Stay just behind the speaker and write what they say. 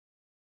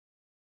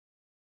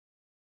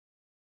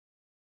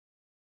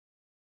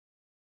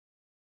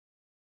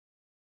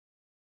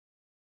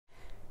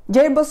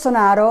Jair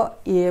Bolsonaro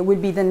will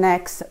be the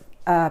next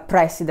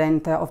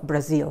president of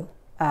Brazil,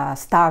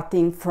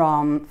 starting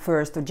from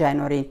 1st of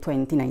January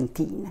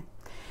 2019.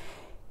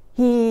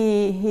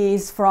 He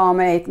is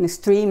from an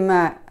extreme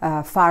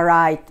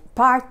far-right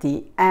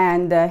party,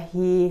 and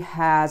he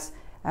has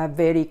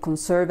very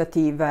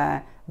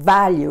conservative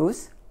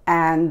values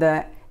and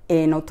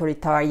an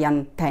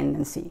authoritarian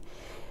tendency.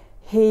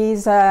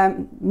 His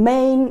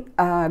main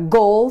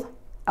goal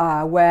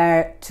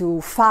were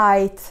to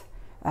fight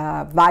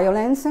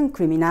violence and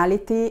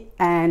criminality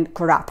and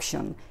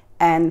corruption,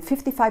 and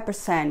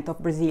 55% of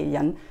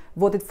Brazilians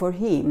voted for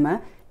him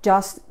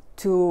just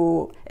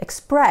to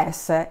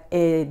express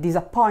a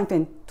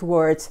disappointment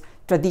towards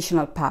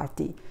traditional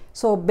party.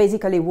 So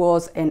basically it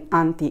was an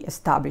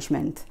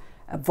anti-establishment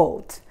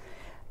vote.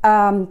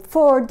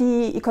 For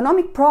the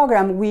economic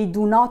program, we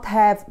do not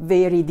have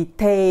very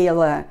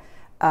detailed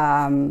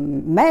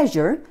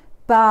measure,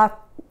 but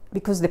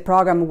because the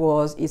program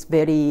is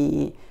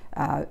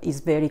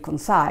very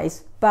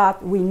concise,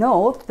 but we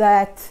know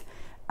that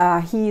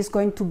he is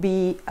going to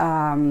be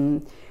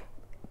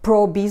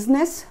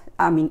pro-business.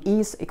 I mean,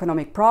 his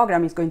economic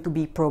program is going to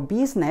be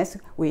pro-business,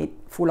 with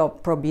full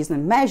of pro-business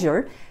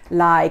measures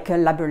like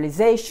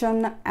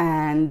liberalization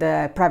and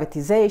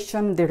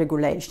privatization,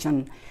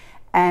 deregulation.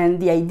 And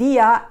the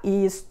idea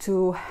is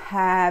to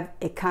have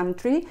a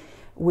country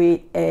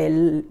with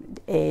a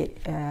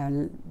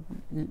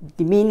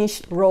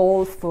diminished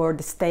role for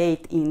the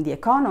state in the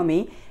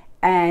economy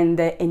and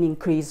an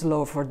increased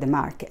role for the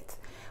market,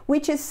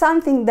 which is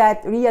something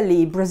that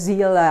really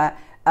Brazil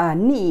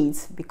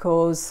needs,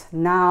 because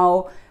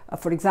now,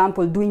 for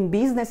example, doing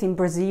business in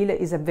Brazil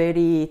is a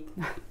very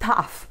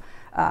tough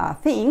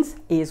thing.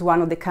 Is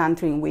one of the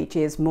countries in which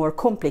is more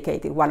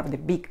complicated, one of the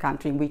big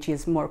countries in which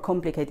is more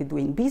complicated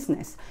doing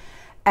business.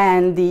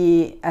 And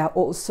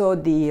also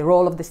the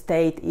role of the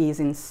state is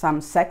in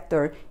some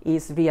sector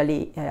is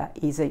really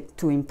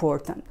too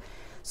important.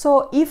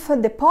 So if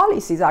the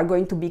policies are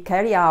going to be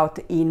carried out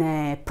in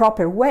a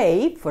proper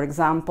way, for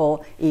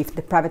example, if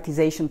the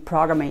privatization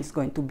program is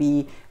going to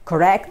be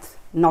correct,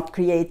 not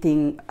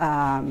creating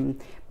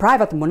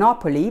private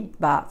monopoly,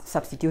 but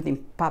substituting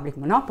public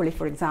monopoly,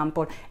 for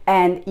example,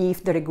 and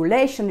if the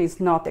regulation is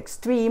not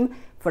extreme,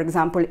 for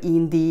example,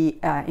 in the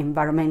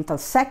environmental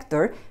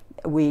sector,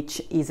 which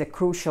is a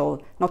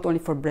crucial not only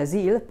for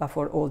Brazil, but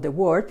for all the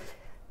world.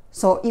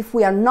 So if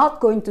we are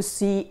not going to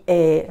see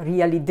a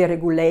really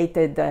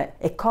deregulated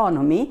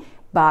economy,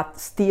 but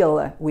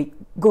still with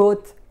good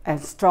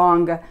and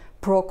strong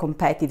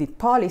pro-competitive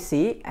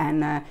policy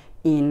and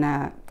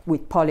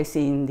with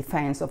policy in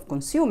defense of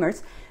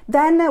consumers,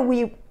 then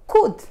we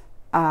could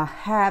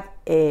have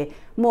a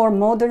more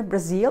modern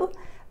Brazil,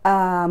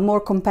 more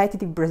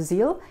competitive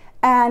Brazil,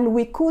 and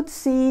we could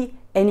see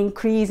an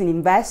increase in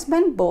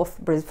investment, both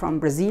from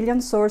Brazilian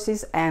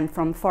sources and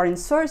from foreign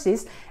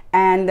sources,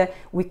 and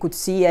we could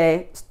see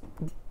a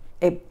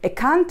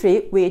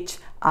country which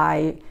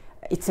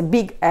it's as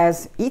big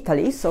as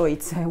Italy, so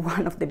it's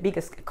one of the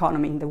biggest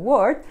economy in the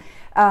world,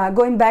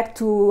 going back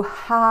to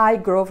high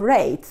growth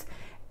rates.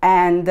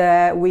 And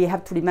we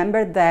have to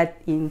remember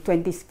that in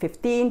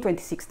 2015,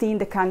 2016,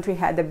 the country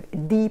had a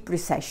deep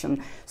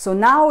recession. So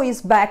now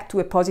it's back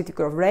to a positive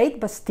growth rate,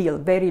 but still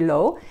very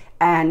low,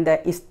 and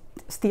it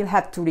still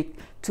have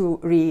to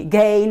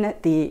regain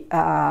the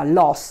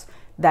loss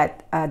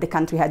that the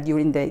country had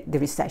during the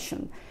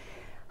recession.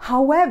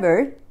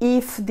 However,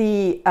 if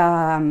the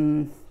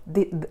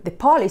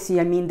policy,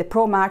 I mean the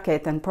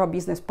pro-market and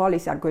pro-business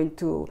policy are going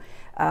to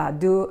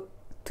do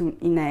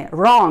in a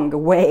wrong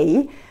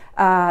way,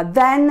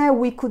 then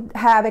we could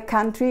have a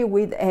country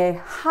with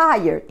a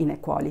higher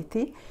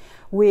inequality,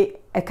 with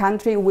a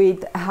country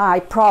with a high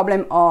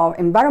problem of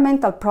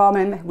environmental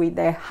problem, with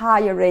a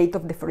higher rate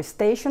of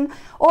deforestation,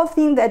 all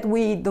things that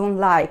we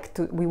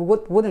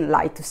wouldn't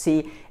like to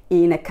see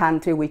in a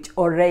country which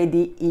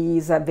already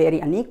is very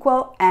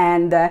unequal,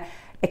 and a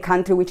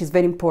country which is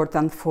very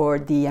important for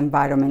the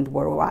environment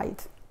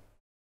worldwide.